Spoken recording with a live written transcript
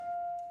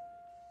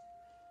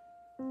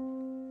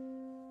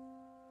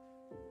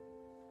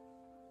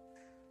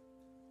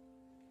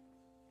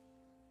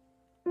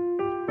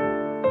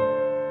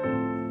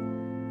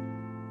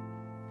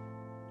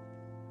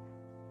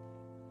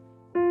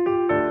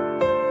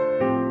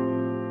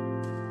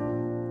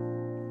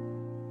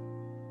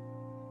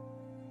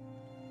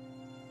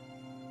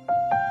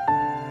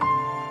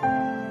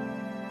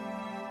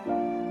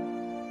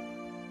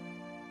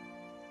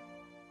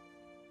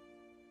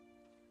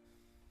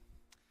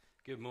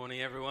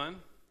morning, everyone.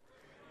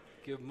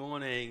 Good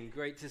morning.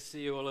 Great to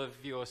see all of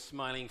your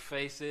smiling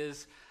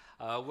faces.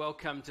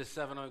 Welcome to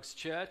Seven Oaks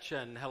Church,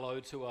 and hello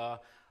to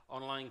our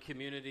online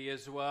community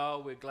as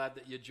well. We're glad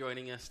that you're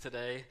joining us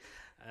today.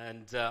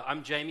 And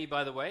I'm Jamie,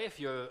 by the way.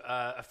 If you're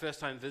a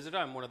first-time visitor,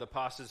 I'm one of the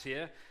pastors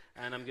here,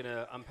 and I'm going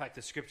to unpack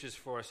the scriptures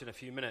for us in a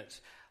few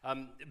minutes.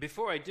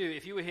 Before I do,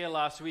 if you were here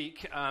last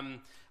week,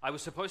 I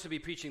was supposed to be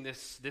preaching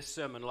this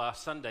sermon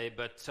last Sunday,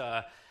 but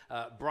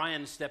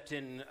Brian stepped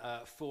in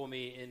for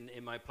me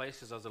in my place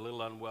because I was a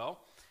little unwell.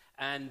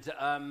 And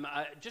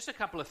just a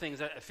couple of things.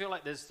 I feel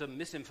like there's some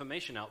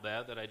misinformation out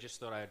there that I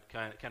just thought I'd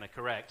kind of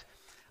correct.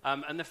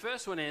 And the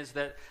first one is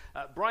that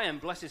Brian,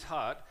 bless his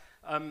heart,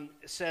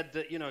 said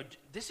that,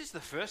 this is the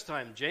first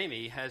time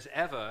Jamie has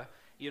ever,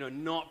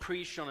 not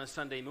preached on a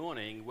Sunday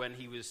morning when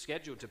he was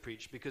scheduled to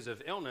preach because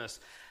of illness.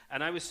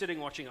 And I was sitting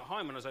watching at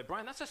home, and I was like,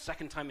 Brian, that's the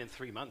second time in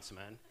 3 months,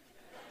 man.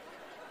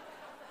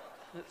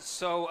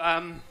 So,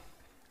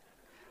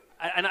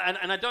 and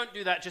I don't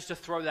do that just to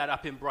throw that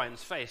up in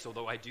Brian's face,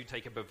 although I do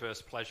take a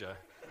perverse pleasure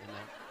in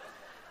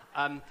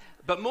that.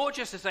 But more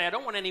just to say, I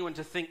don't want anyone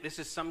to think this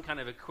is some kind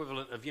of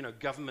equivalent of,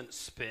 government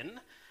spin,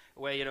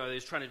 where, they're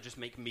trying to just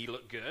make me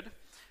look good.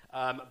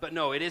 But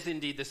no, it is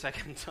indeed the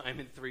second time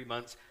in 3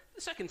 months,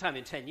 the second time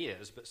in 10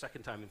 years, but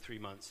second time in 3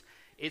 months.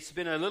 It's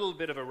been a little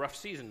bit of a rough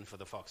season for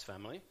the Fox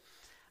family.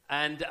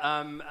 And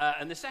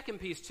the second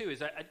piece, too,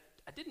 is I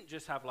didn't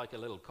just have like a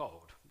little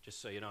cold,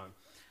 just so you know.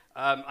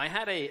 I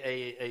had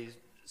a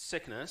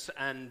sickness,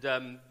 and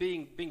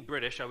being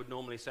British, I would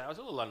normally say I was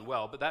a little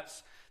unwell, but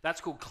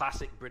that's called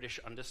classic British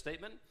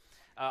understatement.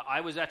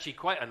 I was actually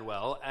quite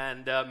unwell,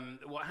 and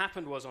what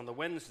happened was on the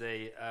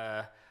Wednesday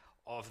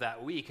of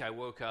that week, I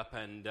woke up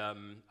and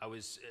I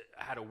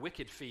had a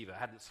wicked fever,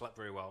 hadn't slept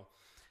very well,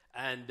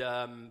 and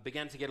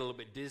began to get a little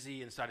bit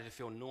dizzy and started to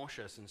feel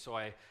nauseous, and so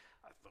I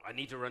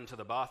need to run to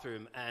the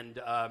bathroom,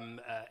 and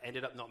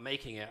ended up not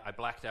making it. I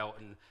blacked out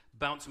and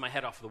bounced my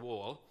head off the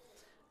wall.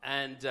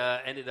 And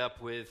ended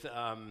up with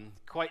I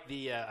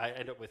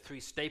ended up with 3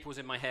 staples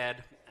in my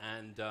head.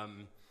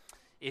 And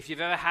if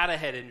you've ever had a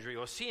head injury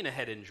or seen a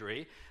head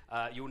injury,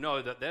 you'll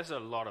know that there's a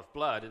lot of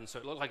blood, and so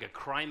it looked like a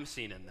crime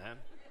scene in there.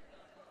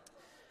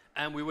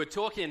 And we were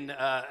talking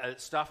at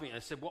staff meeting,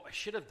 and I said, what I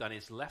should have done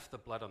is left the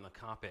blood on the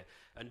carpet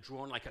and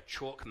drawn like a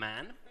chalk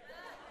man.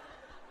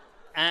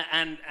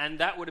 and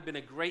that would have been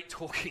a great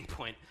talking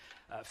point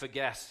for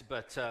guests,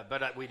 but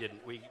we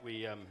didn't.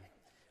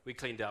 We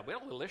cleaned up. We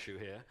had a little issue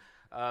here.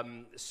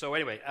 So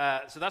anyway,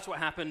 so that's what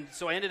happened.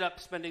 So I ended up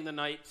spending the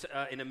night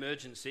in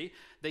emergency.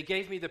 They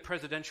gave me the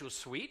presidential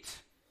suite,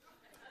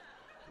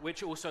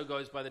 which also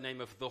goes by the name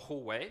of the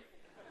hallway,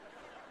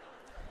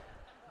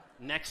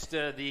 next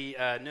to the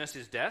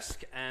nurse's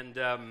desk. And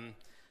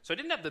so I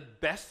didn't have the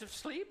best of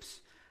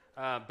sleeps,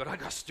 but I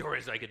got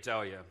stories I could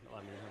tell you.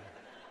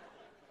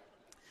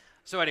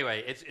 So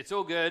anyway, it's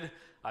all good.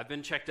 I've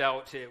been checked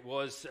out. It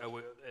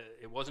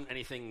wasn't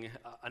anything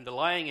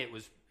underlying. It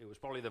was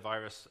probably the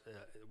virus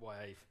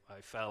why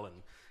I fell and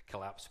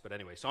collapsed. But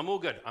anyway, so I'm all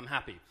good. I'm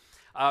happy.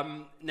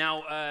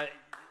 Now,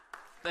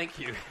 thank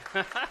you.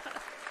 Praise the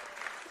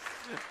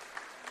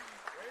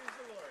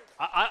Lord.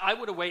 I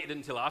would have waited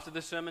until after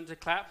the sermon to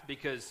clap,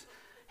 because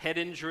head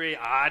injury,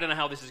 I don't know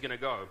how this is going to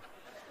go.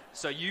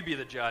 So you be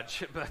the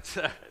judge. But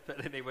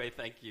anyway,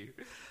 thank you.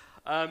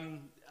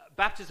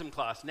 Baptism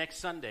class next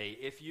Sunday.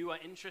 If you are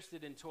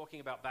interested in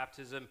talking about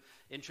baptism,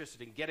 interested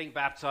in getting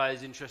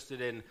baptized, interested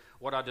in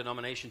what our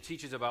denomination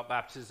teaches about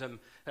baptism,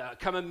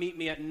 come and meet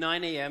me at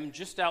 9 a.m.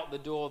 just out the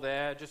door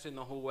there, just in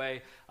the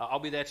hallway.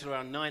 I'll be there till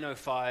around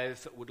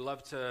 9:05. Would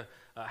love to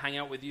hang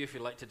out with you if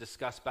you'd like to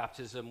discuss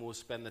baptism. We'll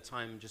spend the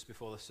time just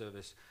before the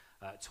service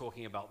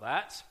talking about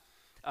that.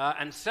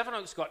 And Seven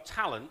Oaks Got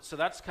Talent, so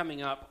that's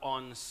coming up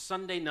on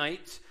Sunday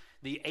night,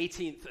 the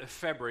 18th of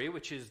February,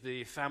 which is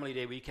the Family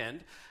Day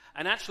weekend.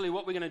 And actually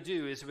what we're going to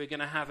do is we're going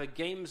to have a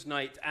games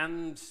night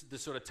and the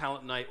sort of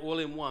talent night all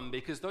in one,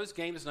 because those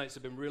games nights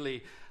have been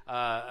really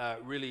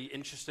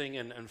interesting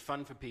and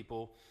fun for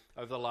people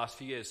over the last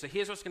few years. So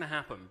here's what's going to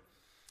happen.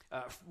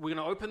 We're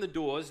going to open the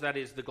doors, that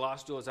is the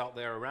glass doors out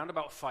there, around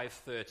about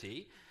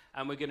 5:30,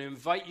 and we're going to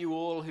invite you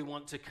all who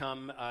want to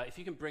come. If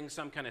you can bring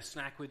some kind of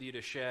snack with you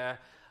to share.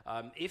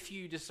 If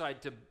you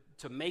decide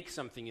to make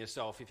something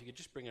yourself, if you could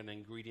just bring an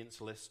ingredients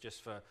list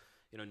just for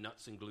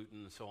nuts and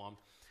gluten and so on.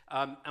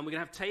 And we're going to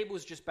have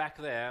tables just back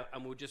there,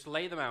 and we'll just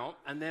lay them out.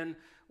 And then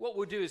what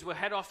we'll do is we'll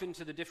head off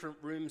into the different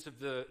rooms of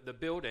the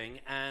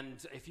building.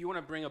 And if you want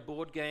to bring a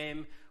board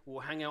game, we'll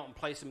hang out and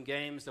play some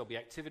games. There'll be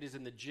activities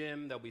in the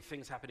gym. There'll be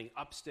things happening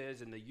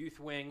upstairs in the youth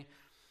wing.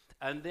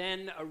 And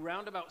then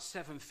around about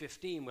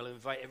 7:15, we'll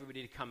invite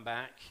everybody to come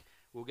back.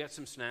 We'll get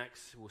some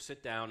snacks. We'll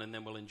sit down, and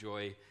then we'll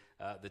enjoy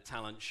the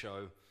talent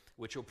show,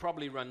 which will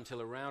probably run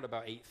till around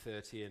about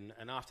 8:30.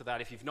 And after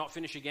that, if you've not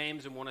finished your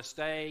games and want to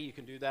stay, you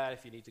can do that.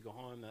 If you need to go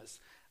home, that's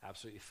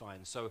absolutely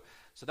fine. So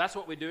that's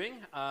what we're doing,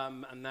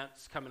 and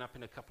that's coming up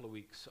in a couple of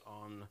weeks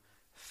on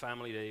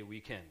Family Day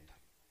weekend.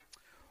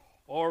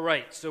 All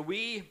right, so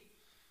we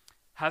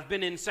have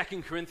been in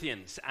 2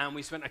 Corinthians, and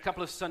we spent a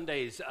couple of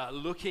Sundays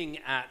looking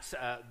at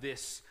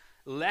this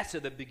letter,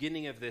 the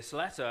beginning of this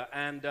letter,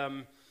 and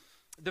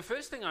the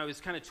first thing I was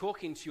kind of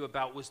talking to you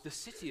about was the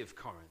city of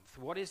Corinth.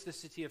 What is the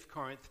city of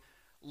Corinth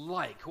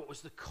like? What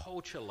was the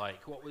culture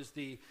like? What was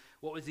the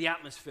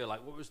atmosphere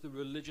like? What was the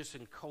religious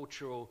and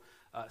cultural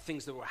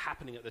things that were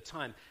happening at the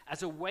time?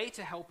 As a way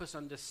to help us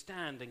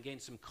understand and gain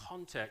some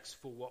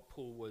context for what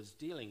Paul was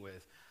dealing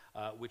with,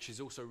 which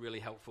is also really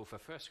helpful for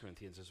 1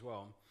 Corinthians as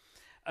well.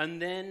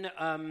 And then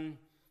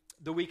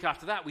the week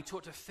after that, we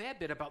talked a fair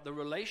bit about the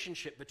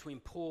relationship between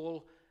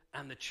Paul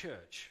and the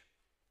church.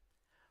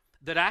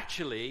 That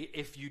actually,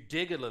 if you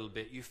dig a little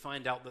bit, you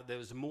find out that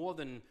there's more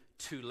than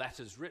 2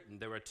 letters written.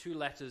 There are 2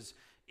 letters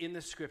in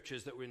the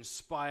scriptures that were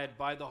inspired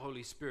by the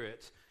Holy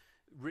Spirit,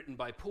 written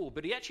by Paul.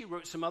 But he actually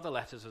wrote some other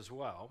letters as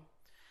well.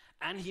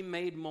 And he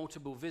made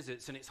multiple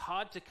visits, and it's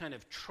hard to kind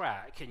of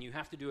track, and you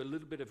have to do a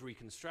little bit of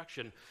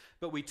reconstruction.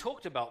 But we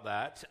talked about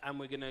that, and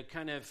we're going to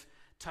kind of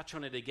touch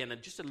on it again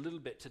just a little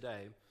bit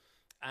today.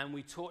 And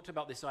we talked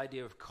about this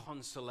idea of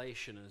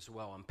consolation as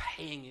well, and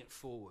paying it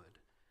forward.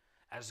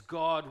 As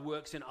God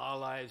works in our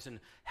lives and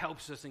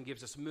helps us and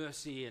gives us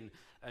mercy and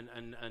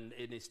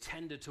is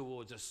tender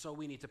towards us, so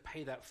we need to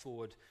pay that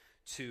forward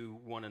to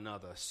one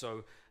another.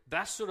 So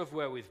that's sort of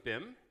where we've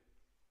been.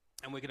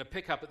 And we're going to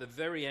pick up at the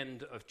very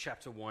end of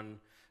chapter 1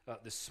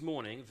 this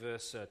morning,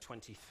 verse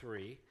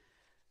 23,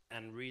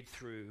 and read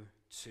through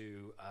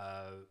to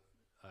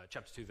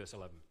chapter 2, verse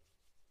 11.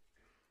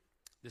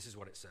 This is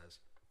what it says.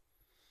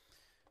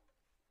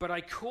 But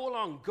I call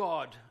on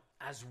God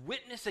as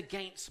witness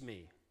against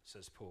me,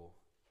 says Paul.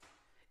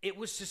 It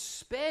was to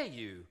spare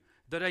you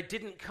that I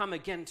didn't come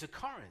again to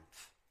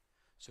Corinth.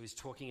 So he's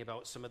talking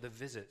about some of the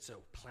visits, or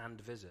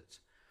planned visits.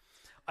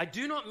 I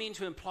do not mean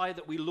to imply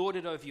that we lord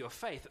it over your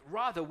faith.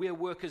 Rather, we are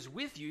workers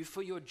with you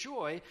for your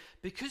joy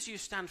because you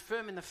stand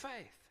firm in the faith.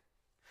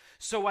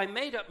 So I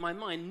made up my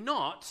mind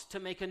not to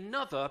make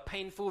another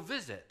painful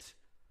visit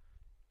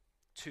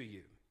to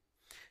you.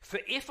 For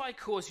if I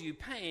cause you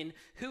pain,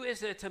 who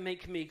is there to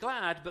make me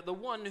glad but the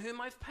one whom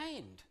I've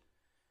pained?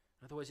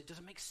 In other words, it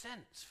doesn't make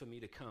sense for me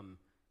to come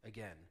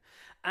again.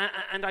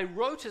 And I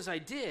wrote as I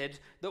did,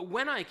 that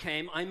when I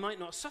came, I might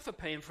not suffer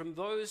pain from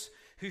those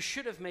who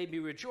should have made me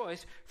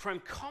rejoice, for I'm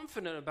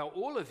confident about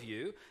all of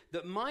you,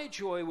 that my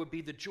joy would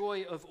be the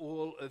joy of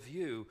all of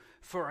you.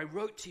 For I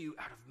wrote to you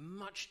out of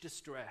much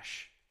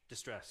distress,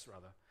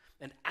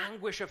 and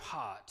anguish of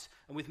heart,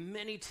 and with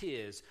many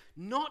tears,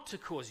 not to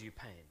cause you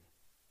pain,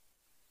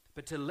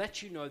 but to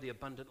let you know the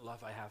abundant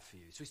love I have for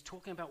you. So he's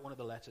talking about one of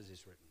the letters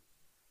he's written.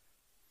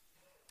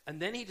 And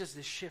then he does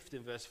this shift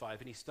in verse 5,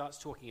 and he starts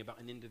talking about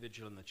an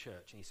individual in the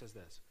church, and he says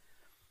this.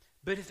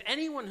 But if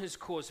anyone has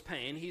caused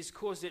pain, he's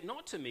caused it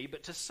not to me,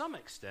 but to some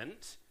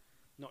extent,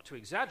 not to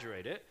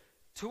exaggerate it,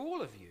 to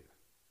all of you.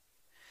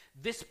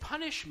 This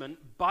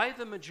punishment by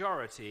the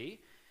majority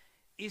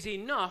is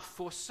enough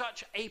for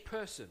such a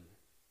person.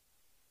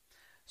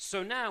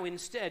 So now,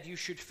 instead, you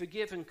should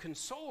forgive and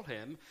console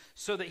him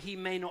so that he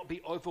may not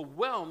be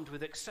overwhelmed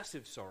with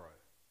excessive sorrow.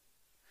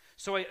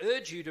 So I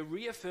urge you to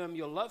reaffirm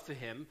your love for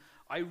him.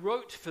 I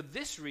wrote for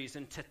this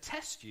reason, to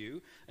test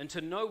you and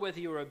to know whether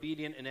you are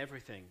obedient in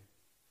everything.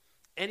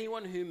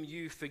 Anyone whom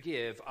you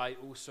forgive, I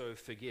also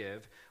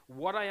forgive.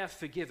 What I have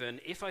forgiven,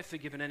 if I've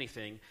forgiven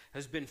anything,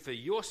 has been for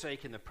your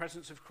sake in the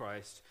presence of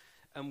Christ.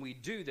 And we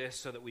do this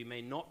so that we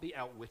may not be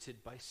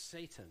outwitted by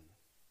Satan.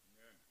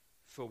 Amen.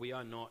 For we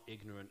are not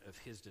ignorant of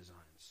his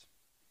designs.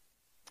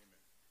 Amen.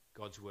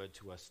 God's word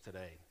to us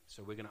today.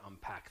 So we're going to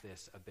unpack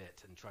this a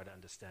bit and try to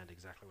understand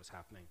exactly what's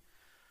happening.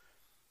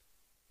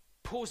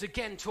 Paul's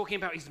again talking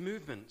about his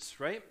movements,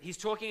 right? He's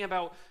talking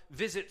about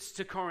visits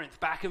to Corinth,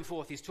 back and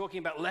forth. He's talking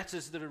about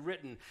letters that are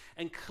written.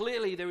 And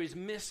clearly there is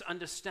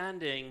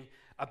misunderstanding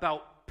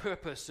about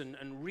purpose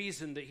and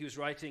reason that he was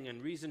writing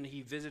and reason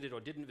he visited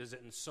or didn't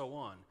visit and so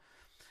on.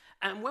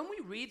 And when we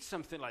read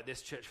something like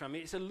this, church family,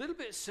 it's a little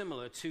bit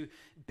similar to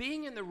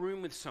being in the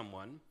room with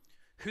someone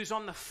who's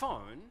on the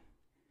phone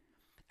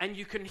and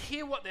you can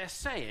hear what they're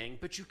saying,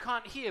 but you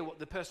can't hear what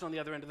the person on the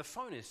other end of the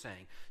phone is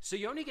saying. So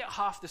you only get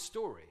half the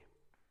story.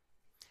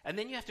 And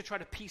then you have to try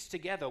to piece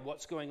together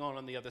what's going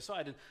on the other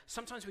side. And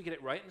sometimes we get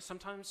it right and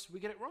sometimes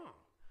we get it wrong.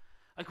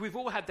 Like we've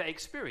all had that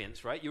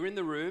experience, right? You're in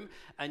the room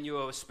and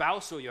your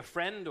spouse or your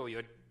friend or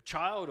your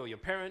child or your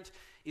parent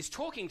is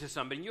talking to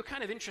somebody and you're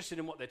kind of interested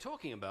in what they're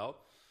talking about.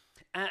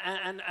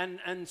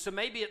 And so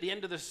maybe at the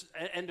end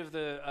of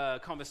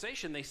the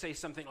conversation, they say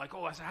something like,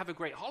 oh, I have a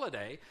great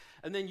holiday.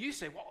 And then you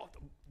say, well,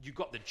 you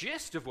got the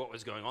gist of what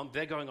was going on.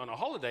 They're going on a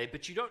holiday,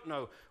 but you don't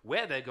know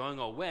where they're going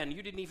or when.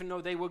 You didn't even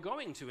know they were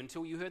going to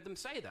until you heard them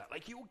say that.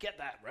 Like, you all get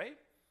that, right?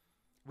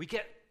 We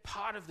get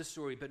part of the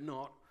story, but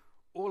not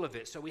all of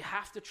it. So we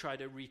have to try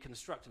to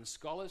reconstruct. And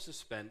scholars have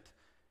spent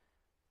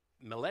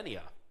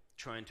millennia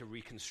trying to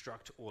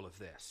reconstruct all of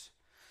this.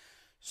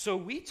 So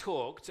we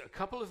talked a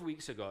couple of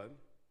weeks ago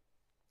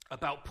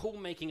about Paul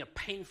making a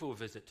painful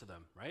visit to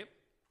them, right?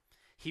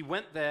 He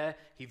went there,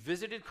 he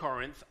visited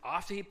Corinth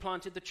after he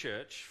planted the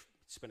church.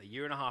 spent a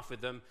year and a half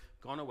with them,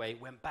 gone away,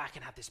 went back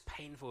and had this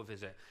painful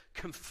visit,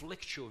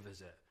 conflictual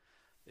visit,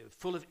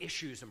 full of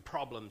issues and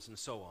problems and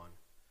so on.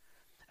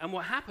 And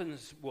what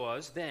happens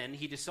was then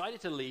he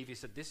decided to leave. He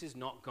said, this is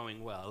not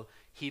going well.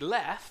 He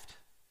left,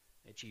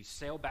 he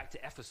sailed back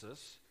to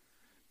Ephesus,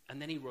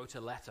 and then he wrote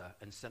a letter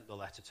and sent the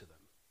letter to them.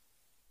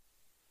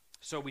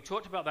 So we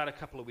talked about that a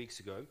couple of weeks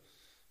ago.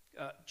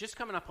 Just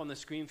coming up on the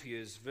screen for you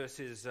is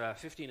verses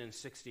 15 and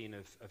 16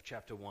 of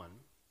chapter 1. It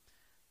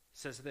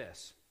says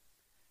this,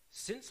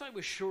 since I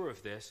was sure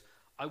of this,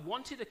 I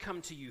wanted to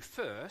come to you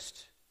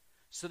first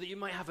so that you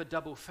might have a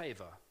double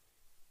favor.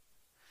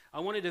 I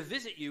wanted to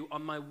visit you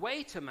on my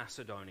way to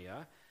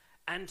Macedonia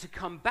and to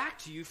come back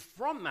to you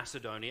from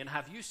Macedonia and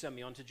have you send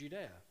me on to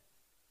Judea.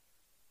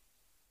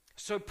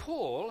 So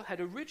Paul had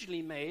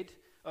originally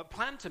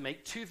planned to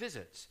make 2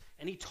 visits,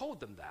 and he told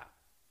them that.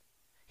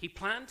 He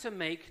planned to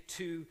make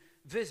 2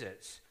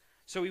 visits.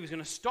 So he was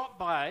going to stop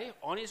by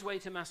on his way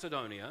to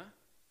Macedonia,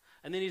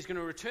 and then he's going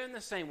to return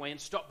the same way and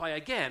stop by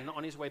again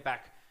on his way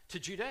back to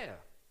Judea.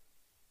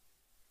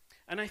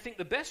 And I think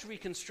the best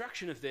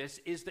reconstruction of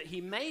this is that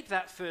he made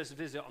that first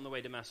visit on the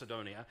way to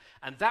Macedonia,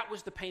 and that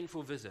was the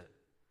painful visit.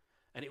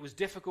 And it was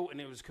difficult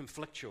and it was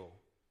conflictual.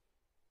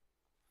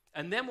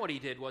 And then what he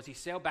did was he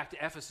sailed back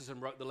to Ephesus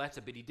and wrote the letter,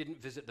 but he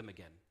didn't visit them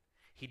again.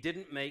 He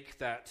didn't make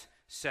that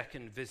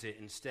second visit.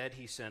 Instead,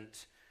 he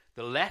sent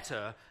the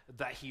letter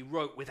that he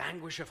wrote with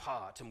anguish of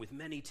heart and with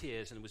many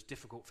tears, and it was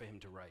difficult for him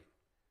to write.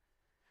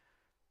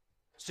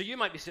 So you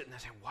might be sitting there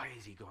saying, why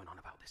is he going on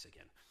about this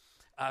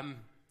again?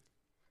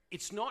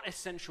 It's not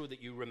essential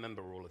that you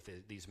remember all of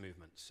these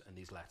movements and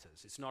these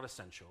letters. It's not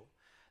essential.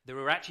 There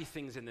are actually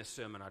things in this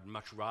sermon I'd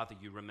much rather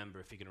you remember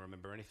if you're going to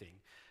remember anything.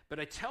 But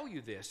I tell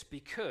you this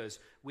because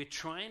we're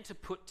trying to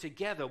put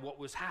together what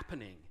was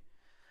happening.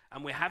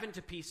 And we're having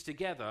to piece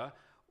together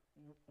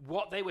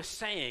what they were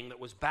saying that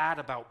was bad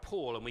about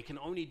Paul, and we can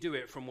only do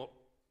it from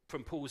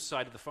Paul's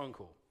side of the phone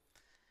call.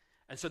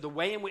 And so the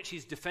way in which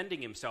he's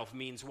defending himself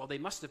means, well, they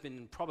must have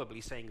been probably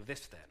saying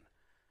this then.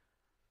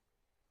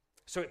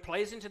 So it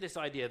plays into this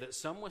idea that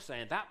some were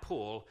saying that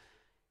Paul,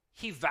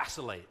 he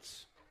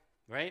vacillates,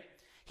 right?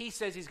 He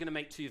says he's going to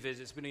make 2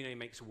 visits, but he only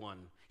makes 1.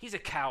 He's a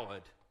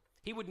coward.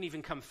 He wouldn't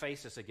even come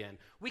face us again.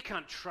 We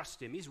can't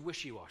trust him. He's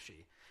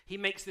wishy-washy. He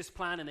makes this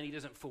plan and then he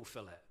doesn't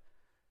fulfill it.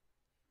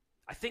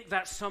 I think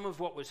that's some of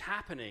what was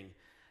happening.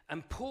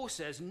 And Paul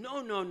says,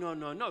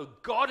 no.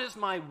 God is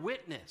my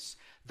witness.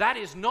 That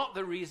is not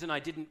the reason I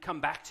didn't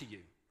come back to you.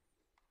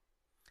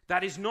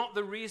 That is not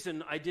the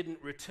reason I didn't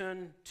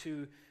return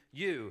to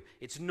you.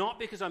 It's not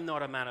because I'm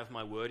not a man of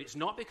my word. It's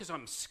not because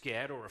I'm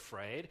scared or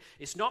afraid.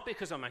 It's not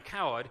because I'm a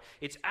coward.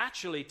 It's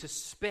actually to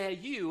spare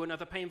you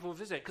another painful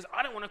visit because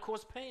I don't want to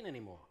cause pain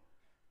anymore.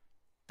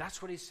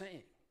 That's what he's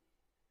saying.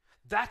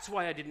 That's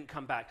why I didn't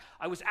come back.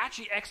 I was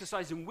actually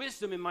exercising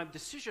wisdom in my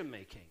decision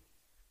making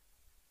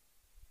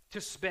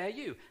to spare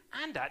you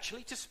and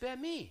actually to spare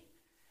me.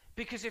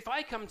 Because if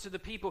I come to the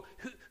people,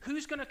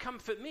 who's going to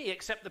comfort me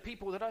except the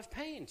people that I've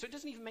pained? So it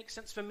doesn't even make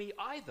sense for me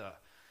either.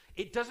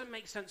 It doesn't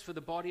make sense for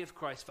the body of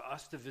Christ for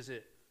us to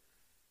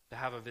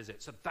have a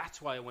visit. So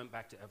that's why I went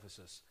back to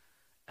Ephesus.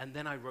 And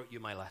then I wrote you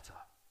my letter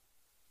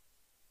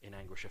in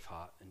anguish of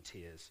heart and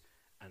tears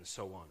and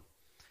so on.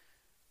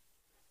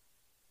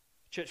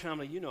 Church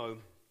family, you know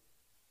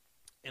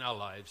in our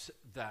lives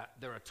that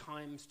there are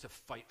times to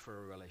fight for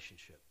a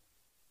relationship.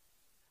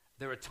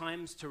 There are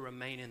times to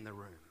remain in the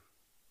room.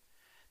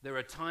 There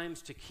are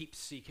times to keep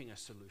seeking a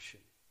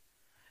solution.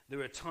 There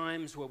are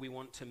times where we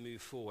want to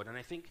move forward. And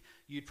I think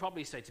you'd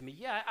probably say to me,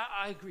 yeah,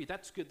 I agree.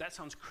 That's good. That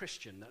sounds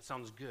Christian. That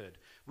sounds good.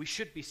 We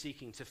should be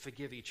seeking to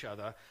forgive each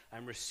other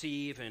and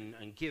receive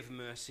and give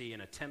mercy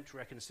and attempt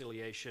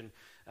reconciliation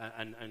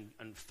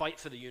and fight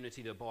for the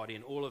unity of the body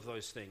and all of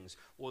those things,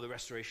 or the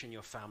restoration of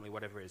your family,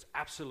 whatever it is.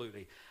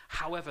 Absolutely.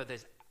 However,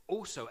 there's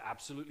also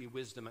absolutely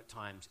wisdom at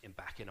times in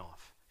backing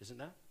off, isn't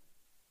there?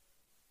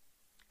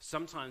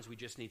 Sometimes we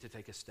just need to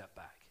take a step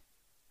back.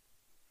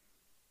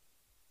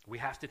 We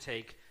have to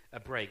take a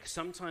break.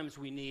 Sometimes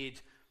we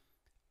need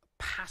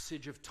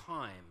passage of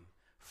time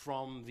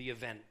from the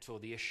event or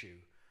the issue,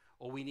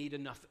 or we need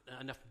enough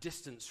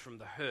distance from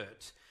the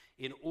hurt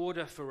in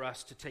order for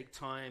us to take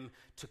time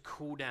to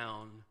cool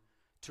down,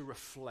 to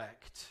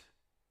reflect,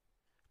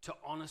 to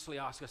honestly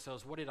ask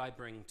ourselves, what did I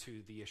bring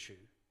to the issue?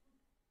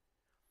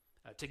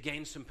 To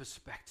gain some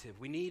perspective.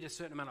 We need a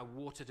certain amount of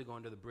water to go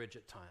under the bridge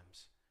at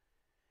times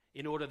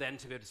in order then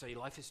to be able to say,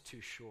 life is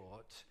too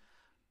short.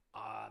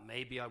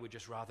 Maybe I would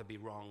just rather be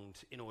wronged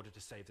in order to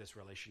save this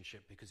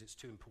relationship because it's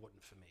too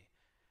important for me.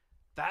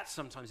 That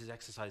sometimes is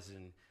exercised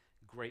in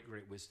great,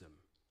 great wisdom.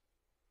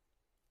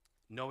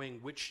 Knowing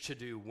which to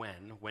do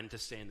when to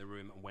stay in the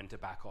room and when to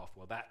back off.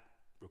 Well, that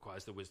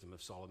requires the wisdom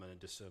of Solomon and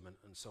discernment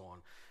and so on.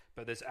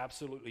 But there's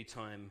absolutely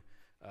time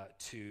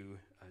to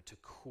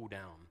cool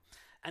down.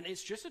 And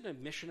it's just an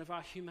admission of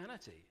our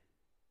humanity.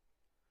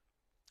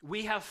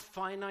 We have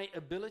finite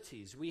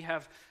abilities. We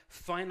have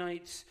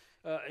finite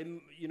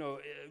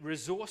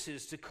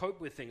resources to cope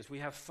with things. We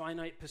have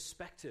finite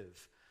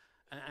perspective,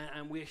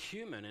 and we're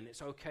human, and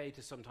it's okay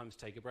to sometimes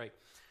take a break.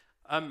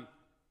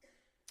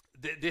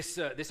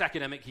 This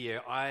academic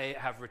year, I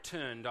have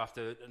returned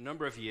after a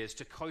number of years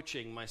to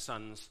coaching my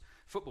son's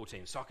football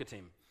team, soccer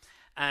team.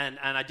 And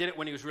I did it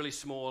when he was really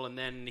small, and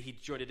then he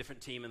joined a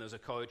different team, and there was a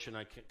coach, and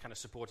I kind of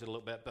supported a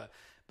little bit,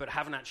 but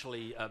haven't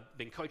actually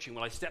been coaching.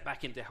 Well, I stepped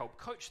back in to help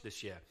coach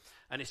this year,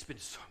 and it's been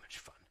so much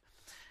fun.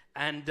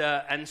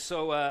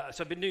 So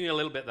I've been doing a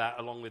little bit of that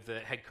along with the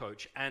head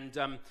coach. And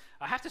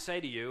I have to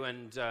say to you,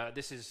 and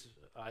this is,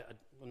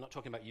 I'm not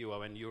talking about you,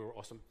 Owen, you're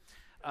awesome.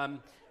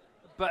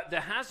 But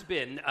there has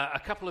been a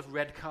couple of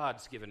red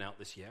cards given out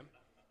this year.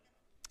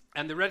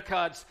 And the red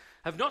cards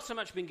have not so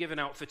much been given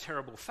out for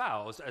terrible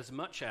fouls as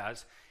much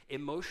as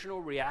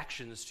emotional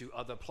reactions to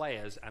other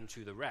players and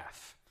to the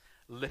ref,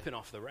 lipping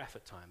off the ref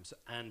at times.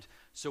 And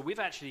so we've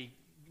actually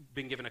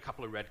been given a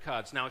couple of red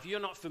cards. Now, if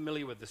you're not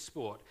familiar with the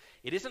sport,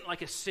 it isn't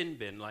like a sin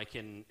bin like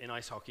in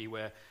ice hockey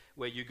where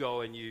you go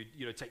and you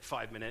take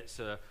 5 minutes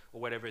or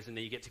whatever it is, and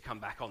then you get to come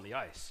back on the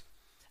ice.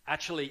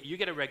 Actually, you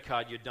get a red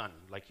card, you're done,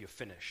 like you're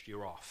finished,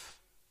 you're off,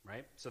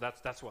 right? So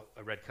that's what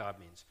a red card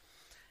means.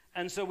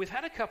 And so we've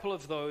had a couple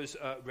of those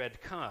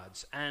red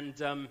cards, and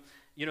the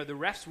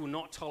refs will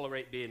not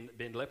tolerate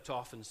being lipped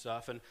off and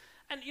stuff. And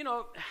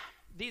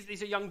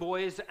these are young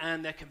boys,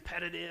 and they're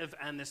competitive,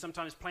 and they're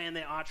sometimes playing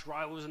their arch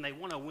rivals, and they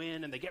want to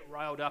win, and they get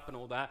riled up and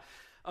all that.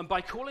 And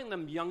by calling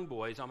them young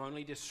boys, I'm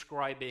only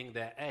describing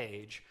their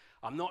age.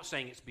 I'm not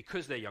saying it's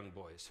because they're young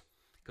boys,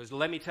 because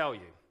let me tell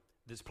you,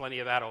 there's plenty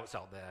of adults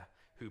out there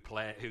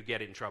who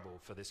get in trouble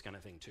for this kind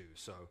of thing too.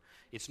 So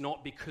it's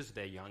not because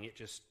they're young.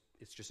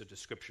 It's just a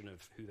description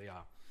of who they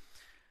are.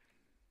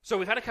 So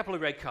we've had a couple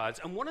of red cards,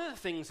 and one of the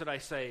things that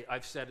I've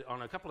said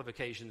on a couple of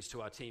occasions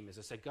to our team is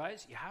I said,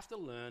 guys, you have to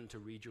learn to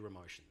read your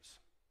emotions.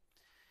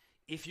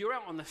 If you're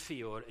out on the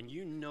field and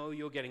you know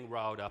you're getting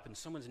riled up and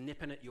someone's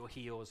nipping at your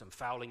heels and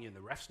fouling you and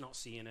the ref's not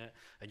seeing it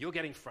and you're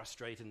getting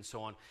frustrated and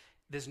so on,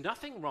 there's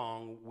nothing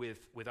wrong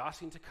with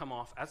asking to come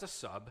off as a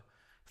sub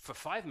for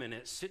 5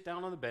 minutes, sit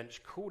down on the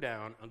bench, cool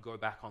down, and go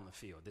back on the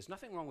field. There's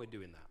nothing wrong with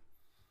doing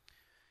that.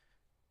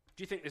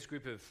 Do you think this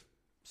group of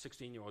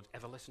 16-year-olds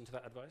ever listen to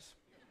that advice?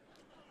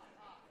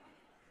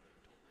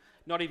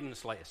 Not even the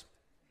slightest.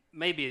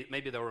 Maybe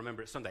they'll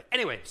remember it someday.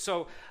 Anyway,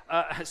 so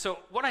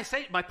what I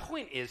say, my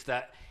point is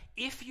that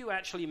if you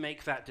actually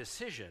make that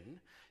decision,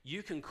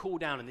 you can cool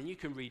down and then you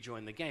can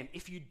rejoin the game.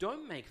 If you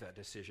don't make that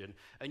decision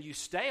and you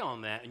stay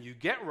on there and you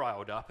get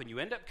riled up and you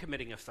end up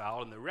committing a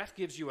foul and the ref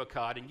gives you a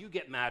card and you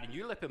get mad and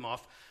you lip him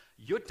off,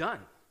 you're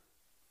done.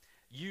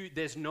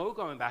 There's no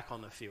going back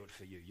on the field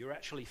for you. You're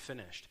actually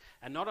finished.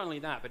 And not only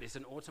that, but it's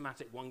an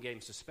automatic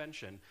 1-game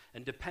suspension.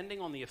 And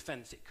depending on the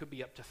offense, it could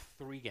be up to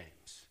 3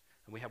 games.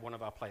 And we have one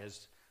of our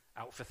players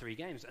out for 3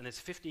 games. And there's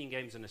 15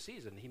 games in a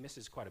season. He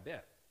misses quite a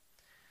bit.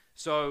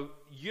 So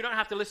you don't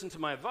have to listen to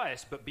my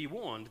advice, but be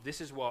warned,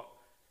 this is what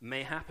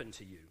may happen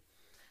to you.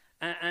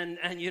 And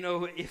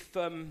if...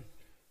 and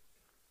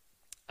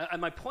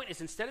my point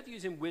is, instead of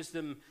using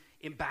wisdom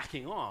in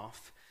backing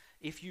off,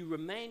 if you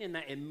remain in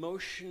that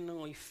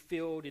emotionally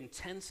filled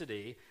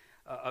intensity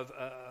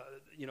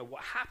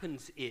what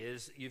happens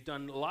is you've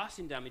done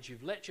lasting damage,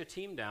 you've let your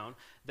team down,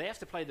 they have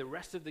to play the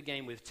rest of the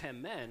game with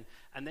 10 men,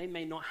 and they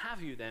may not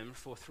have you then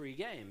for 3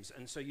 games.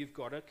 And so you've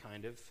got to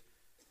kind of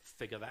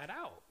figure that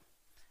out.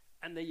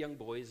 And they're young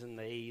boys, and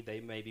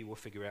they maybe will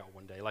figure it out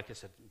one day. Like I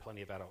said,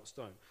 plenty of adults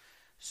don't.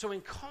 So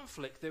in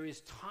conflict, there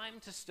is time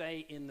to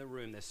stay in the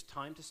room, there's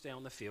time to stay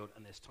on the field,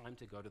 and there's time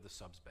to go to the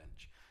subs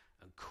bench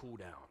and cool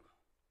down.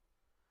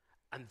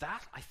 And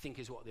that, I think,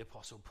 is what the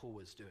Apostle Paul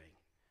was doing.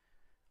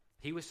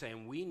 He was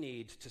saying we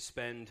need to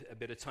spend a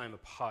bit of time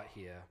apart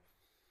here,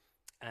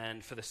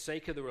 and for the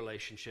sake of the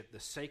relationship, the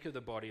sake of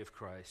the body of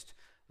Christ,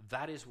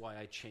 that is why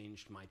I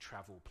changed my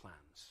travel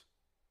plans.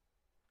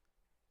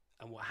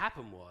 And what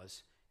happened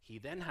was, he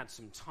then had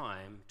some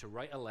time to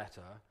write a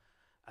letter,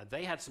 and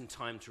they had some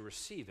time to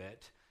receive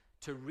it,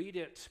 to read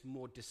it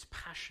more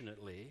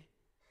dispassionately,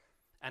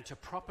 and to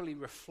properly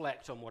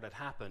reflect on what had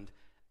happened,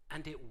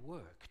 and it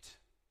worked.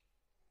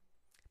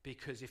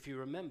 Because if you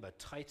remember,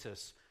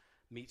 Titus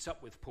meets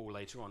up with Paul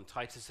later on.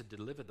 Titus had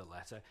delivered the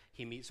letter.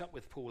 He meets up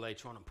with Paul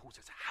later on, and Paul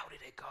says, "How did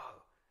it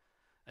go?"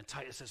 And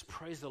Titus says,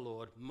 "Praise the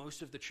Lord,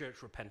 most of the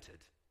church repented."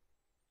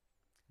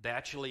 They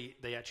actually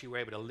were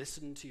able to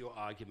listen to your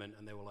argument,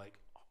 and they were like,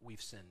 "Oh,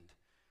 we've sinned,"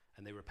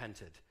 and they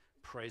repented.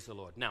 Praise the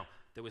Lord. Now,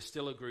 there was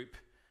still a group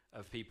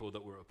of people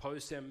that were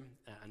opposed to him,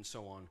 and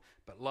so on,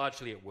 but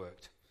largely it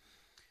worked.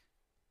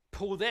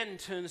 Paul then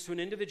turns to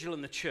an individual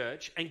in the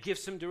church and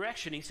gives some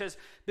direction. He says,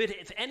 "But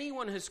if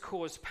anyone has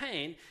caused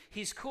pain,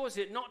 he's caused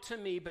it not to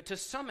me, but to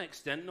some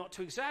extent, not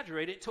to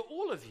exaggerate it, to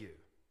all of you.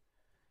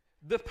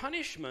 The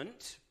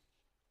punishment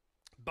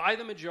by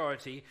the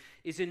majority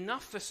is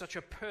enough for such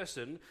a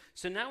person,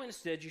 so now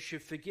instead you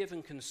should forgive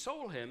and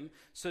console him,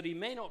 so that he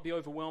may not be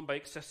overwhelmed by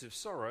excessive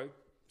sorrow.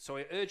 So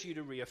I urge you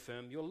to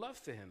reaffirm your love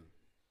for him."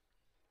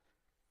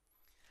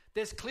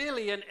 There's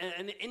clearly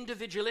an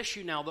individual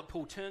issue now that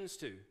Paul turns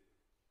to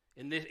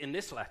in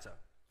this letter.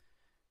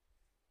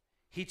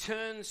 He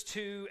turns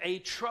to a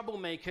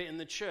troublemaker in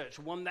the church,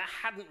 one that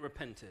hadn't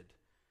repented.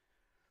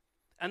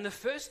 And the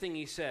first thing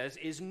he says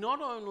is,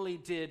 not only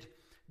did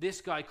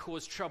this guy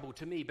cause trouble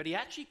to me, but he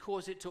actually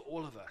caused it to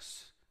all of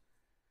us.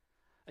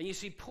 And you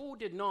see, Paul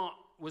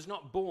was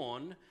not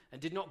born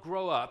and did not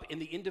grow up in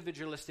the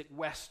individualistic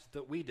West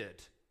that we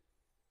did,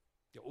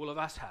 that all of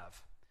us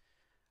have.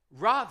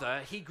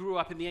 Rather, he grew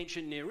up in the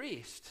ancient Near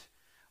East,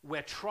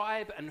 where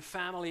tribe and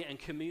family and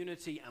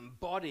community and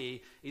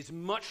body is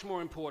much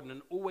more important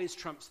and always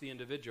trumps the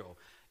individual.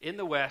 In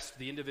the West,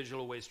 the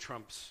individual always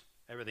trumps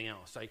everything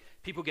else. Like,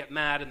 people get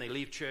mad and they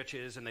leave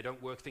churches and they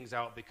don't work things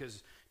out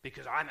because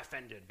I'm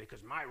offended,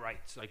 because my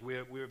rights. Like,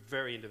 we're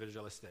very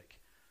individualistic.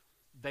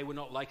 They were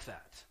not like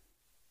that.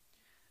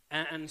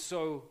 And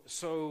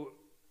so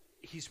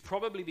he's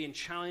probably being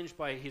challenged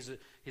by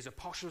his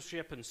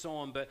apostleship and so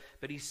on,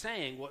 but he's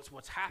saying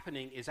what's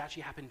happening is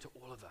actually happening to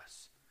all of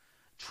us.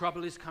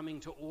 Trouble is coming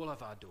to all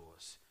of our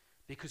doors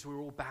because we're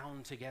all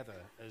bound together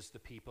as the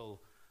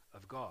people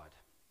of God.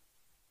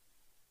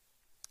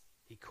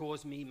 He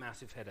caused me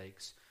massive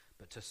headaches,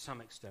 but to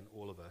some extent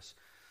all of us.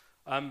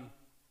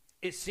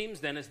 It seems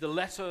then, as the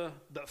letter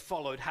that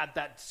followed had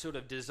that sort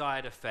of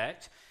desired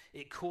effect,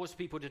 it caused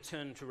people to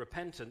turn to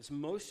repentance.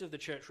 Most of the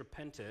church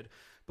repented,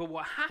 but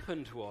what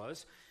happened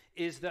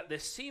is that there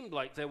seemed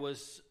like there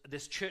was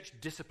this church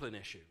discipline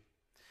issue.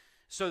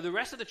 So the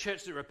rest of the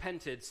church that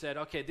repented said,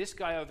 okay, this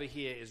guy over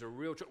here is a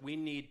real, we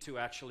need to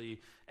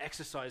actually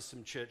exercise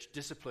some church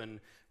discipline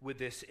with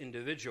this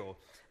individual.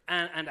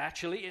 And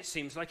actually, it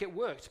seems like it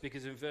worked,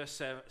 because in verse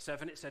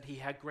 7 it said he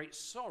had great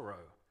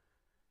sorrow.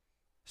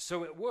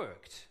 So it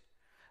worked.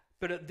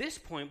 But at this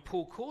point,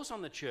 Paul calls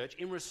on the church,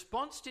 in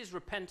response to his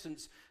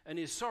repentance and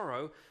his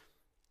sorrow,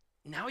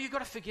 now you've got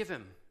to forgive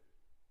him.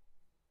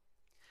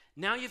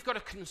 Now you've got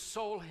to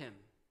console him.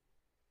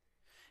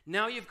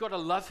 Now you've got to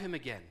love him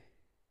again,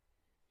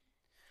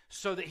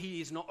 so that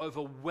he is not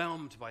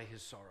overwhelmed by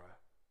his sorrow.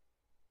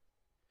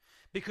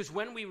 Because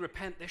when we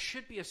repent, there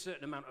should be a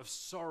certain amount of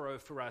sorrow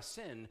for our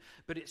sin,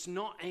 but it's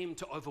not aimed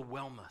to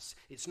overwhelm us.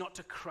 It's not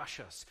to crush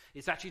us.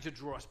 It's actually to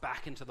draw us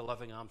back into the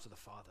loving arms of the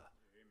Father.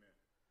 Amen.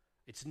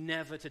 It's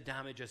never to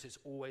damage us. It's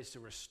always to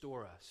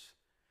restore us.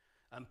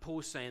 And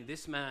Paul's saying,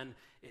 this man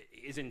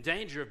is in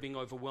danger of being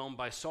overwhelmed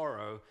by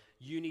sorrow.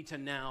 You need to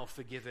now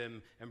forgive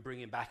him and bring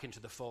him back into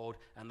the fold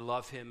and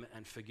love him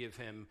and forgive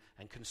him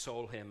and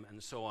console him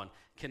and so on,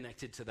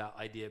 connected to that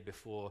idea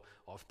before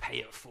of pay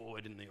it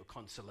forward in your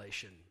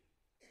consolation.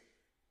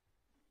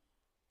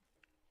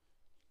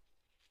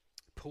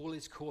 Paul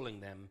is calling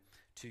them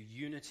to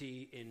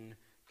unity in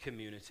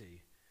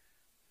community.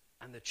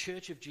 And the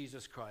Church of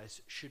Jesus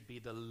Christ should be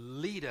the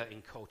leader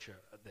in culture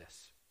at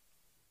this.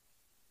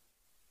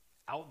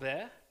 Out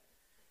there,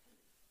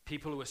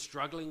 people who are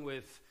struggling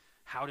with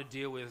how to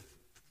deal with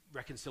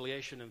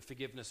reconciliation and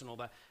forgiveness and all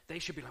that, they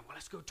should be like, well,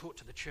 let's go talk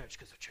to the church,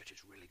 because the church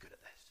is really good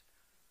at this.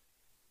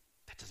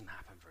 That doesn't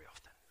happen very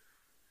often.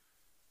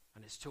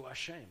 And it's to our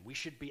shame. We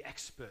should be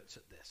experts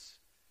at this.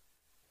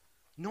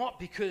 Not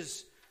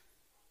because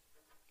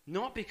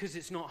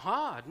it's not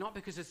hard, not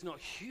because it's not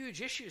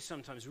huge issues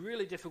sometimes,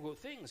 really difficult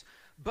things,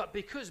 but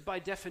because by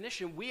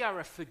definition we are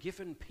a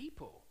forgiven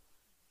people.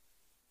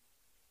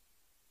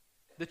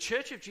 The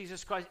Church of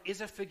Jesus Christ is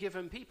a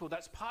forgiven people.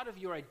 That's part of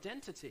your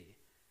identity.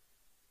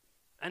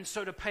 And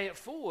so to pay it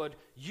forward,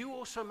 you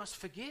also must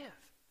forgive.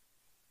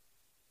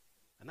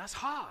 And that's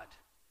hard,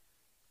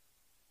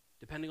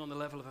 depending on the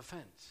level of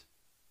offense.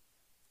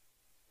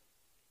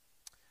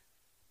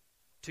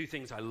 Two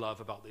things I love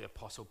about the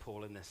Apostle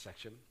Paul in this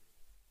section.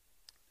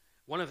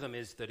 One of them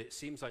is that it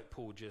seems like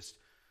Paul just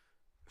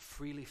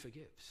freely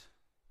forgives.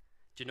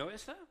 Do you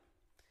notice that?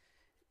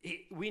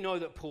 We know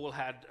that Paul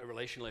had a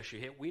relational issue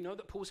here. We know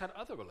that Paul's had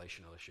other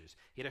relational issues.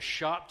 He had a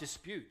sharp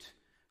dispute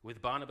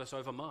with Barnabas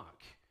over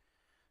Mark.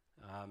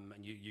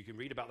 And you can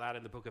read about that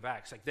in the book of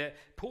Acts.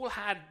 Paul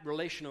had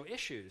relational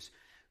issues.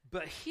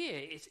 But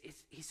here,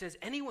 he says,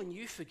 anyone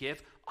you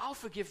forgive, I'll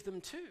forgive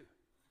them too.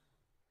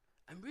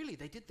 And really,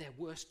 they did their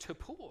worst to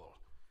Paul.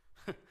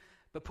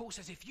 But Paul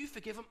says, if you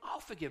forgive them, I'll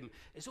forgive them.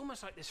 It's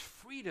almost like this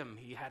freedom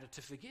he had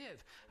to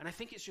forgive. And I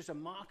think it's just a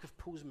mark of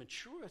Paul's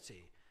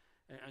maturity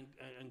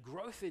and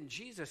growth in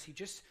Jesus. He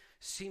just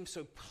seems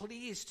so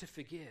pleased to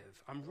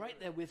forgive. I'm right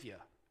there with you.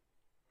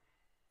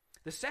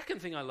 The second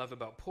thing I love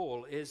about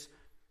Paul is,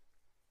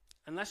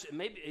 unless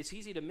maybe it's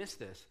easy to miss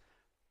this,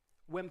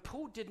 when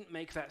Paul didn't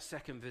make that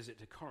second visit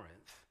to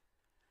Corinth,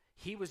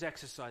 he was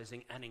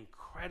exercising an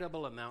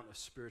incredible amount of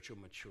spiritual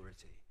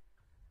maturity.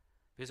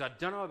 Because I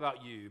don't know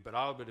about you, but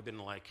I would have been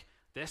like,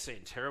 they're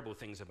saying terrible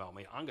things about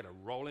me. I'm going to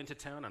roll into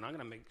town and I'm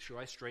going to make sure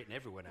I straighten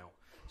everyone out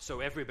so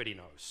everybody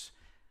knows.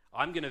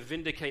 I'm going to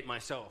vindicate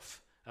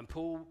myself. And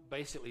Paul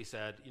basically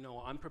said,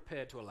 I'm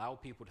prepared to allow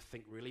people to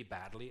think really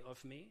badly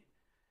of me,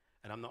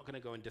 and I'm not going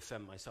to go and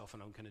defend myself,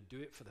 and I'm going to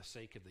do it for the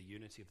sake of the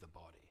unity of the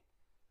body.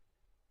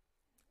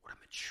 What a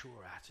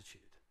mature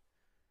attitude.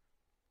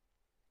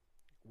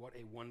 What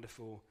a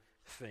wonderful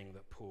thing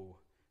that Paul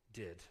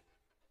did.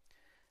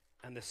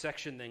 And the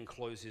section then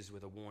closes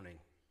with a warning.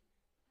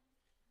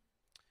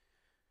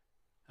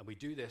 And we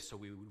do this so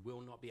we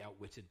will not be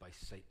outwitted by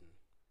Satan.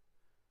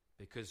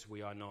 because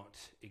we are not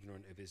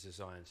ignorant of his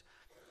designs.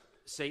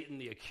 Satan,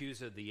 the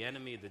accuser, the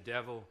enemy, the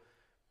devil,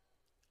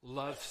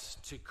 loves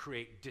to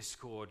create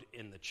discord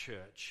in the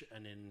church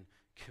and in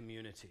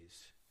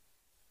communities.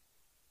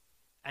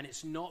 And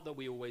it's not that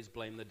we always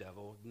blame the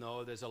devil.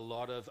 No, there's a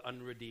lot of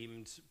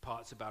unredeemed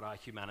parts about our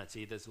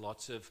humanity. There's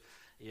lots of,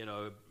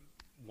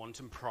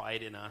 wanton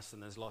pride in us,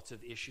 and there's lots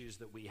of issues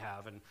that we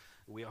have, and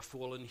we are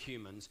fallen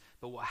humans.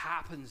 But what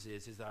happens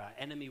is that our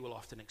enemy will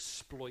often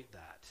exploit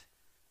that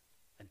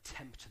and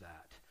tempt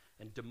that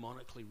and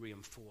demonically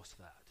reinforce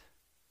that.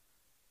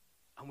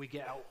 And we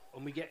can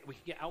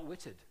get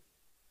outwitted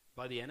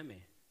by the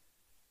enemy.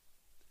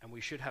 And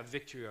we should have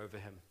victory over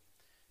him,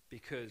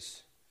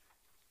 because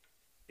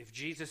if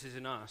Jesus is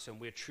in us and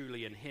we're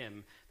truly in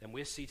him, then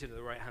we're seated at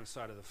the right-hand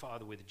side of the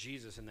Father with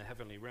Jesus in the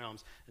heavenly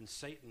realms, and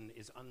Satan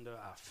is under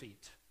our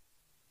feet.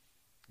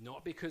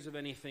 Not because of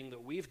anything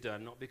that we've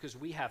done, not because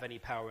we have any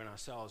power in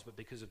ourselves, but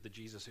because of the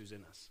Jesus who's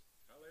in us.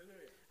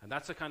 Hallelujah. And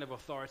that's the kind of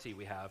authority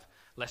we have.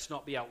 Let's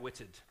not be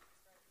outwitted.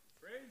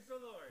 Praise the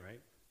Lord.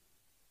 Right?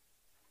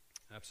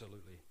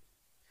 Absolutely.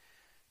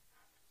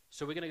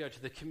 So we're going to go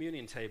to the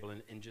communion table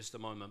in just a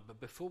moment, but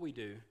before we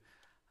do,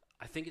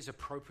 I think it's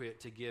appropriate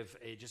to give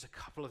just a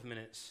couple of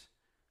minutes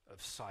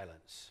of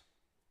silence.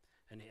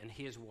 And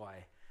here's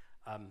why.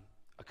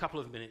 A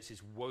couple of minutes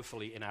is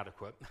woefully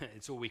inadequate.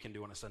 It's all we can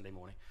do on a Sunday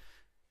morning.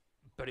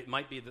 But it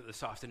might be that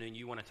this afternoon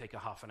you want to take a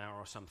half an hour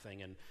or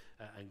something and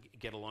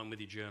get along with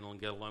your journal and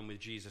get along with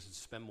Jesus and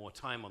spend more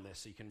time on this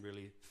so you can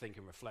really think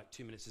and reflect.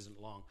 2 minutes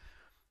isn't long.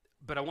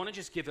 But I want to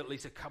just give at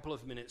least a couple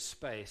of minutes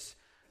space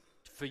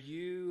for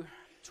you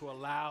to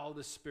allow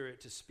the Spirit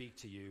to speak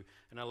to you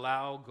and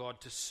allow God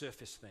to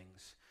surface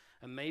things.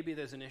 And maybe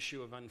there's an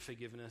issue of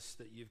unforgiveness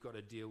that you've got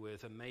to deal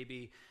with, and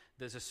maybe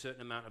there's a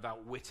certain amount of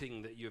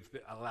outwitting that you've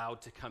been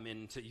allowed to come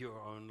into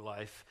your own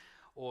life,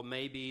 or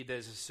maybe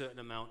there's a certain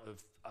amount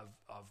of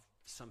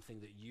something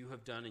that you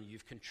have done and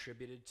you've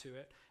contributed to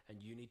it and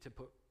you need to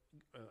put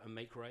and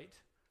make right.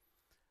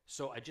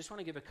 So I just want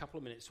to give a couple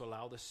of minutes to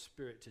allow the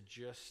Spirit to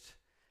just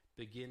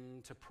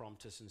begin to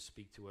prompt us and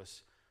speak to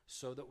us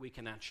so that we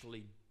can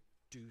actually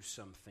do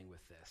something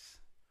with this.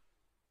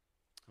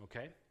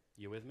 Okay?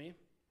 You with me?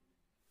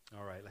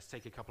 All right, let's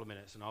take a couple of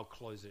minutes and I'll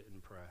close it in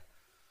prayer.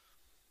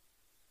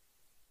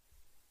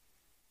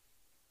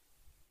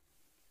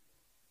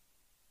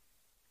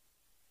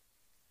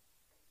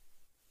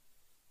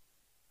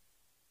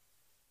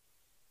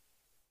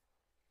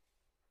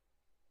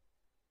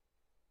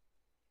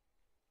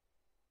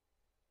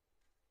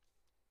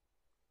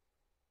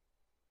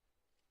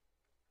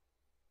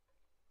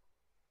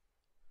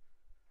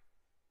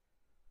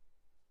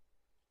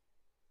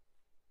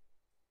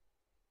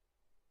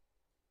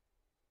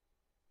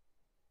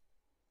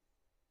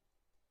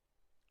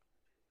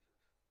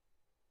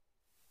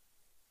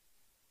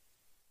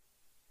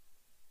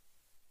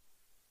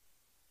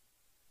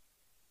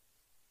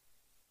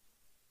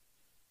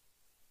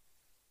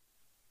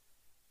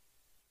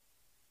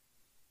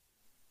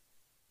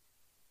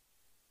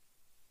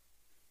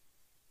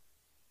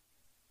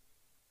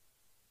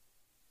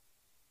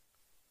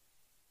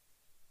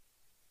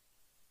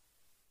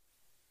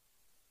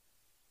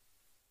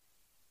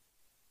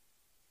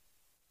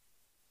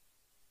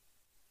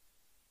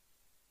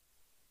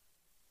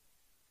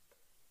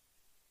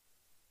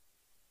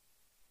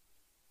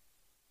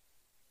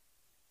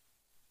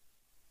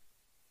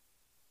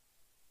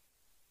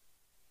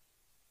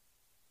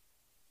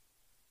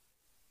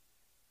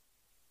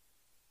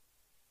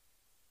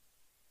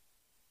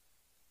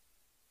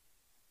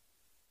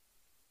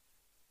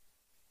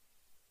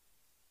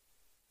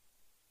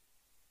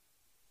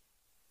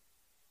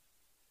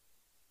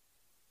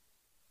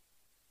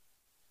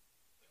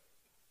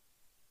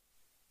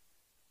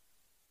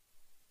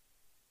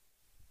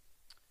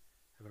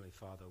 Heavenly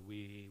Father,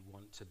 we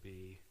want to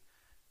be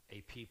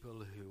a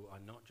people who are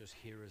not just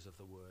hearers of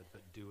the word,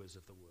 but doers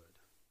of the word.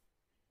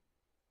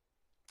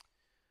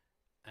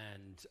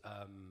 And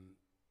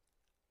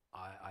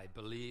I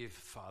believe,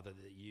 Father,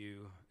 that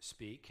you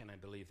speak, and I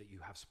believe that you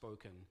have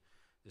spoken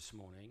this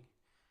morning.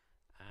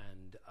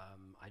 And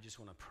I just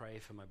want to pray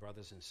for my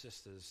brothers and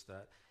sisters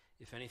that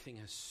if anything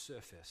has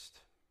surfaced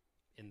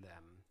in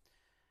them,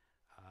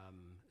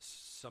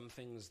 some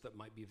things that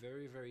might be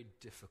very, very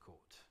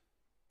difficult,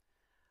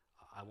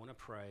 I want to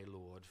pray,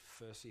 Lord,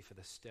 firstly for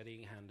the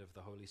steadying hand of the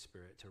Holy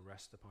Spirit to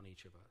rest upon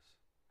each of us.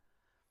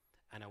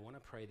 And I want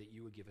to pray that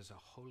you would give us a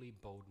holy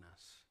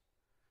boldness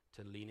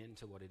to lean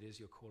into what it is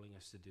you're calling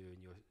us to do and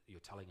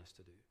you're telling us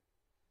to do.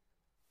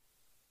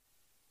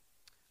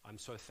 I'm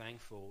so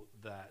thankful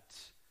that,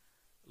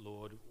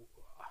 Lord,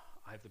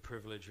 I have the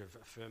privilege of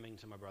affirming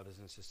to my brothers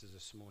and sisters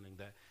this morning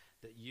that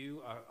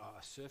you are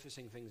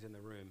surfacing things in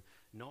the room,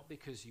 not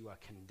because you are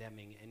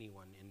condemning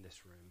anyone in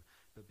this room,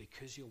 but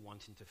because you're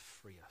wanting to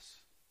free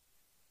us.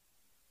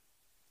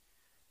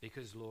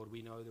 Because, Lord,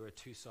 we know there are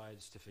two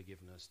sides to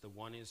forgiveness. The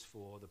one is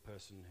for the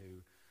person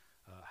who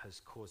has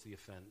caused the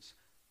offense,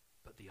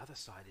 but the other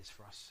side is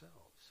for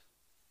ourselves,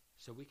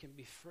 so we can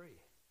be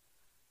free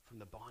from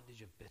the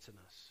bondage of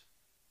bitterness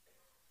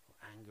or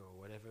anger or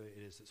whatever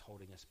it is that's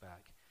holding us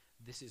back.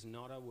 This is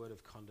not a word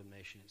of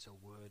condemnation, it's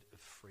a word of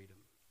freedom.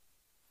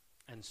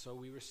 And so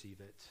we receive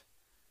it,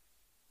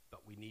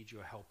 but we need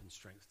your help and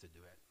strength to do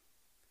it.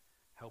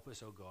 Help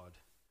us, O God,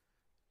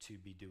 to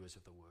be doers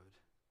of the word.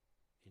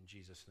 In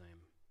Jesus'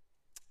 name,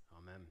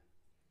 amen.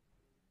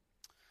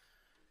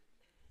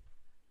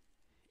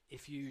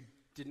 If you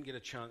didn't get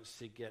a chance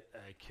to get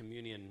a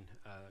communion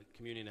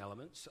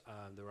elements,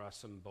 there are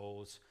some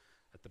bowls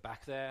at the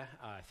back there.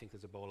 I think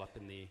there's a bowl up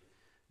in the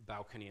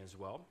balcony as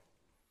well.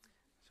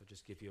 So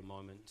just give you a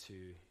moment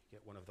to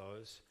get one of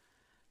those.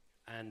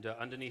 And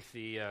underneath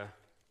the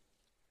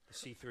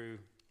see-through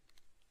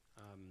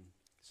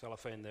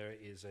cellophane there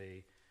is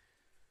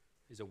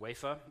a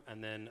wafer,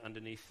 and then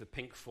underneath the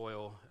pink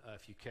foil,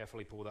 if you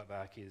carefully pull that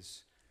back,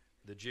 is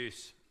the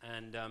juice.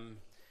 And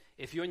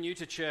if you're new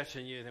to church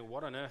and you think,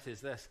 what on earth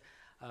is this?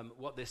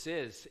 What this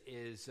is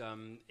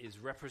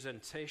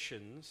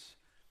representations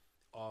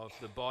of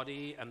the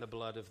body and the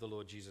blood of the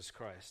Lord Jesus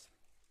Christ.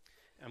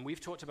 And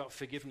we've talked about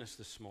forgiveness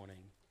this morning.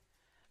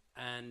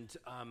 And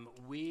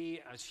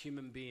we as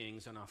human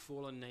beings in our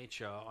fallen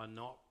nature are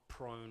not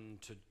prone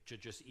to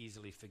just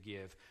easily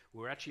forgive.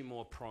 We're actually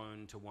more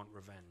prone to want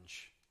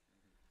revenge.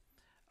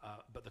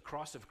 But the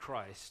cross of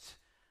Christ,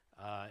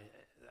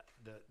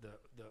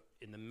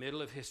 in the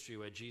middle of history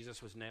where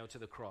Jesus was nailed to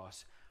the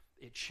cross,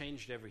 it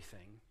changed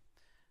everything.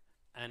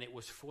 And it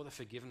was for the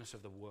forgiveness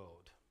of the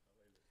world.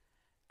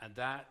 And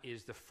that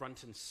is the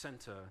front and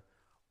center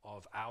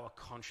of our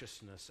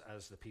consciousness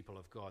as the people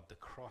of God, the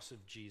cross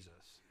of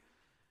Jesus.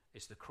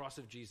 It's the cross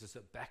of Jesus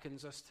that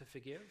beckons us to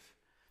forgive,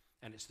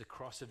 and it's the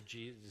cross of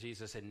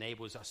Jesus that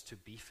enables us to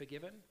be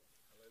forgiven,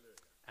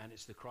 and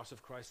it's the cross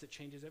of Christ that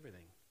changes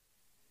everything.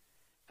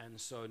 And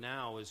so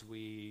now, as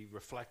we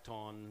reflect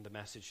on the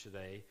message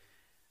today,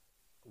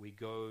 we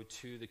go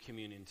to the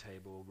communion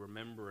table,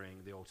 remembering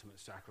the ultimate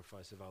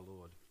sacrifice of our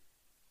Lord.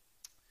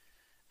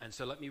 And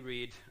so let me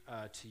read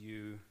to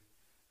you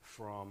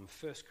from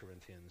 1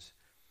 Corinthians.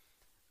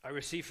 I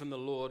received from the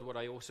Lord what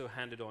I also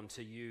handed on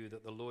to you,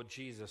 that the Lord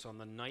Jesus, on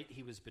the night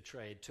he was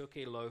betrayed, took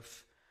a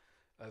loaf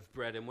of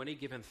bread, and when he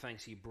given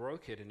thanks, he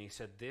broke it, and he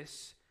said,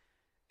 "This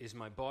is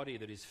my body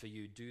that is for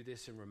you. Do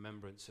this in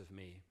remembrance of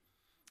me."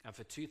 And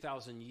for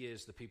 2,000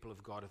 years, the people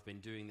of God have been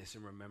doing this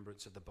in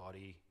remembrance of the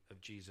body of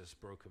Jesus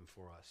broken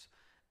for us.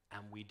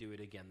 And we do it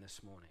again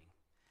this morning,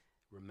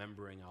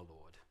 remembering our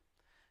Lord.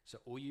 So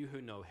all you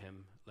who know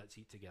him, let's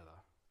eat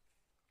together.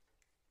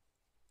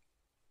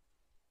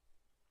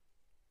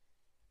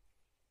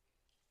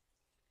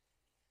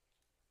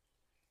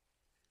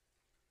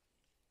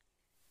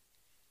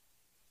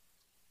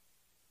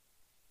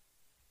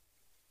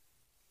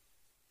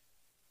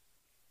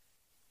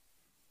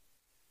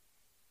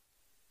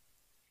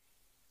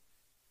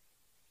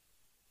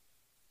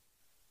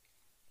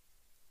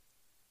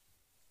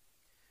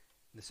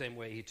 In the same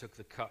way, he took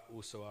the cup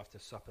also after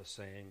supper,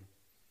 saying,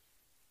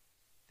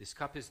 "This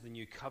cup is the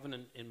new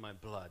covenant in my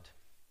blood.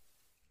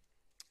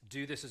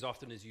 Do this as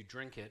often as you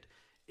drink it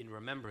in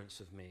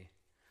remembrance of me.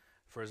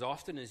 For as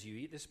often as you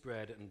eat this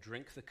bread and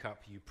drink the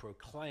cup, you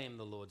proclaim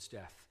the Lord's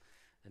death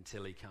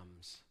until he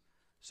comes."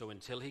 So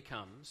until he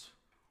comes,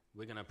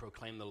 we're going to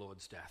proclaim the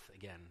Lord's death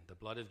again, the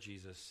blood of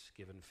Jesus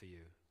given for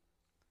you.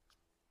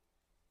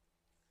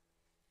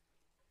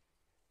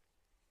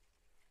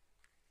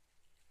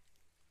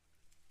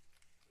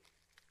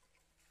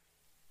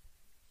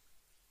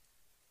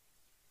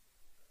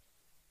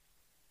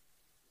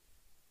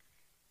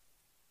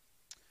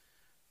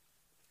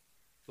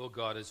 Lord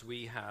God, as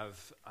we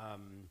have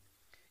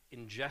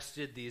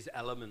ingested these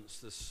elements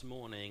this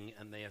morning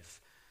and they have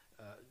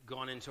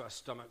gone into our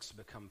stomachs to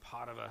become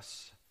part of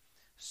us,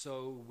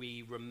 so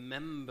we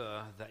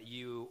remember that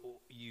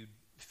you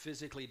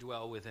physically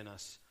dwell within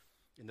us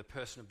in the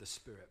person of the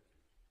Spirit.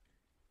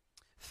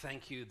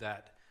 Thank you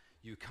that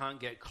you can't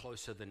get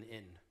closer than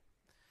in.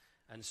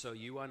 And so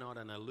you are not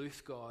an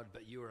aloof God,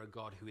 but you are a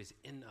God who is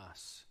in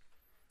us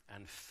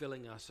and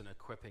filling us and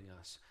equipping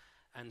us.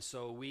 And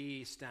so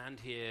we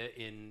stand here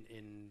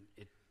in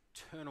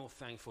eternal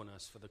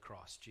thankfulness for the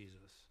cross,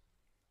 Jesus.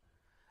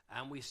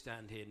 And we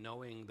stand here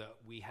knowing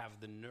that we have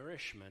the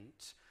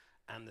nourishment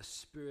and the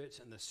spirit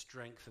and the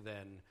strength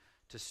then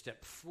to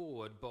step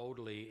forward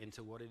boldly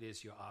into what it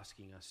is you're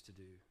asking us to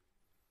do.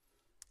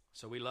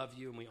 So we love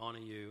you and we honor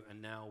you, and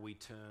now we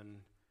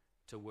turn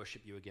to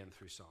worship you again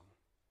through song.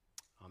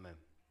 Amen.